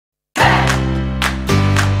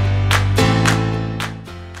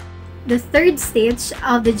The third stage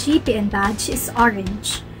of the GPN badge is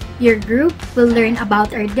orange. Your group will learn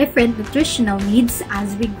about our different nutritional needs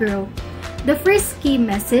as we grow. The first key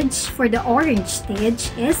message for the orange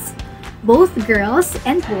stage is both girls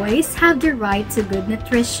and boys have the right to good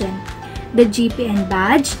nutrition. The GPN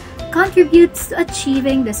badge contributes to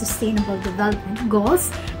achieving the Sustainable Development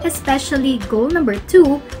Goals, especially Goal number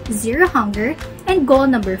 2, Zero Hunger, and Goal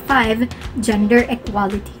number 5, Gender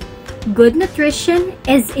Equality. Good nutrition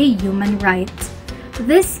is a human right.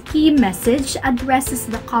 This key message addresses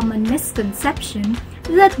the common misconception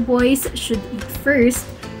that boys should eat first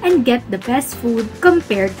and get the best food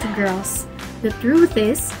compared to girls. The truth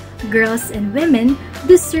is, girls and women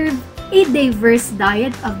deserve a diverse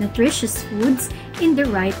diet of nutritious foods in the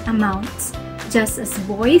right amounts, just as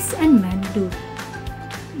boys and men do.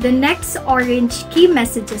 The next orange key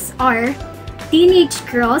messages are: teenage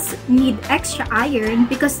girls need extra iron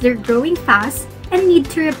because they're growing fast and need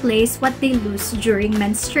to replace what they lose during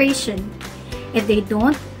menstruation. If they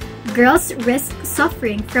don't, girls risk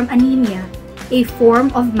suffering from anemia, a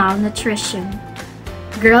form of malnutrition.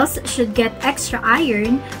 Girls should get extra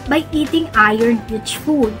iron by eating iron-rich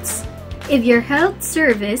foods. If your health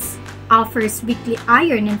service offers weekly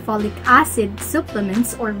iron and folic acid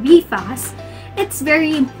supplements or WFAS, it's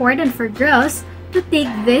very important for girls to take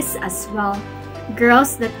this as well.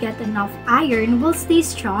 Girls that get enough iron will stay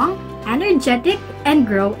strong, energetic, and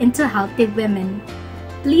grow into healthy women.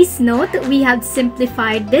 Please note we have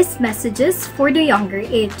simplified these messages for the younger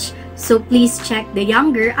age, so please check the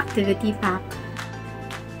younger activity pack.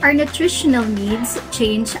 Our nutritional needs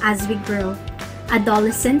change as we grow.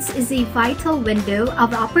 Adolescence is a vital window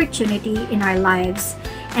of opportunity in our lives,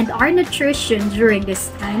 and our nutrition during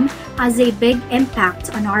this time has a big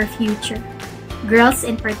impact on our future. Girls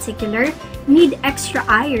in particular need extra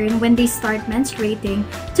iron when they start menstruating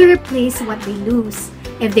to replace what they lose.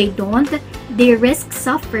 If they don't, they risk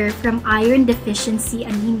suffer from iron deficiency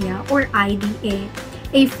anemia or IDA,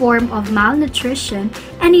 a form of malnutrition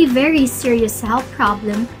and a very serious health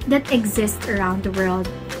problem that exists around the world.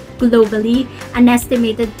 Globally, an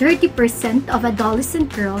estimated 30% of adolescent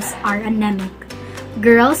girls are anemic.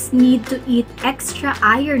 Girls need to eat extra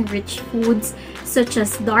iron-rich foods such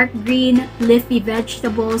as dark green, leafy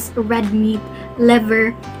vegetables, red meat,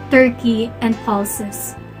 liver, turkey, and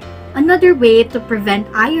pulses. Another way to prevent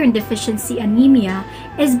iron deficiency anemia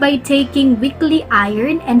is by taking weekly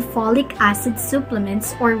iron and folic acid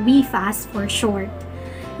supplements, or WFAS for short.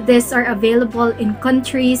 These are available in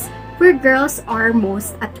countries where girls are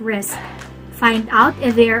most at risk. Find out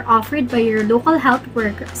if they are offered by your local health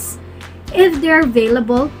workers. If they are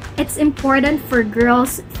available, it's important for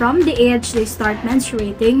girls from the age they start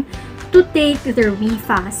menstruating to take their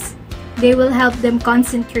WFAS. They will help them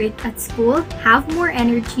concentrate at school, have more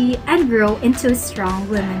energy, and grow into strong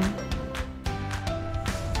women.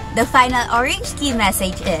 The final orange key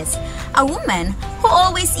message is: a woman who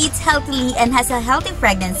always eats healthily and has a healthy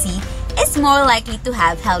pregnancy is more likely to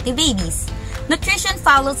have healthy babies. Nutrition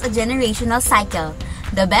follows a generational cycle.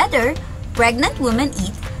 The better pregnant women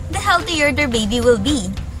eat, the healthier their baby will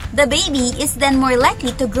be. The baby is then more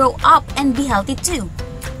likely to grow up and be healthy too.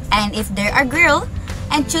 And if they're a girl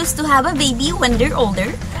and choose to have a baby when they're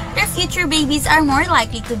older, their future babies are more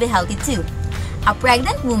likely to be healthy too. A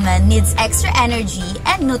pregnant woman needs extra energy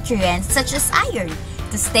and nutrients such as iron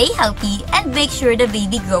to stay healthy and make sure the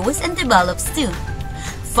baby grows and develops too.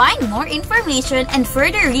 Find more information and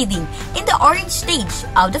further reading in the orange stage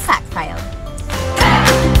of the fact file.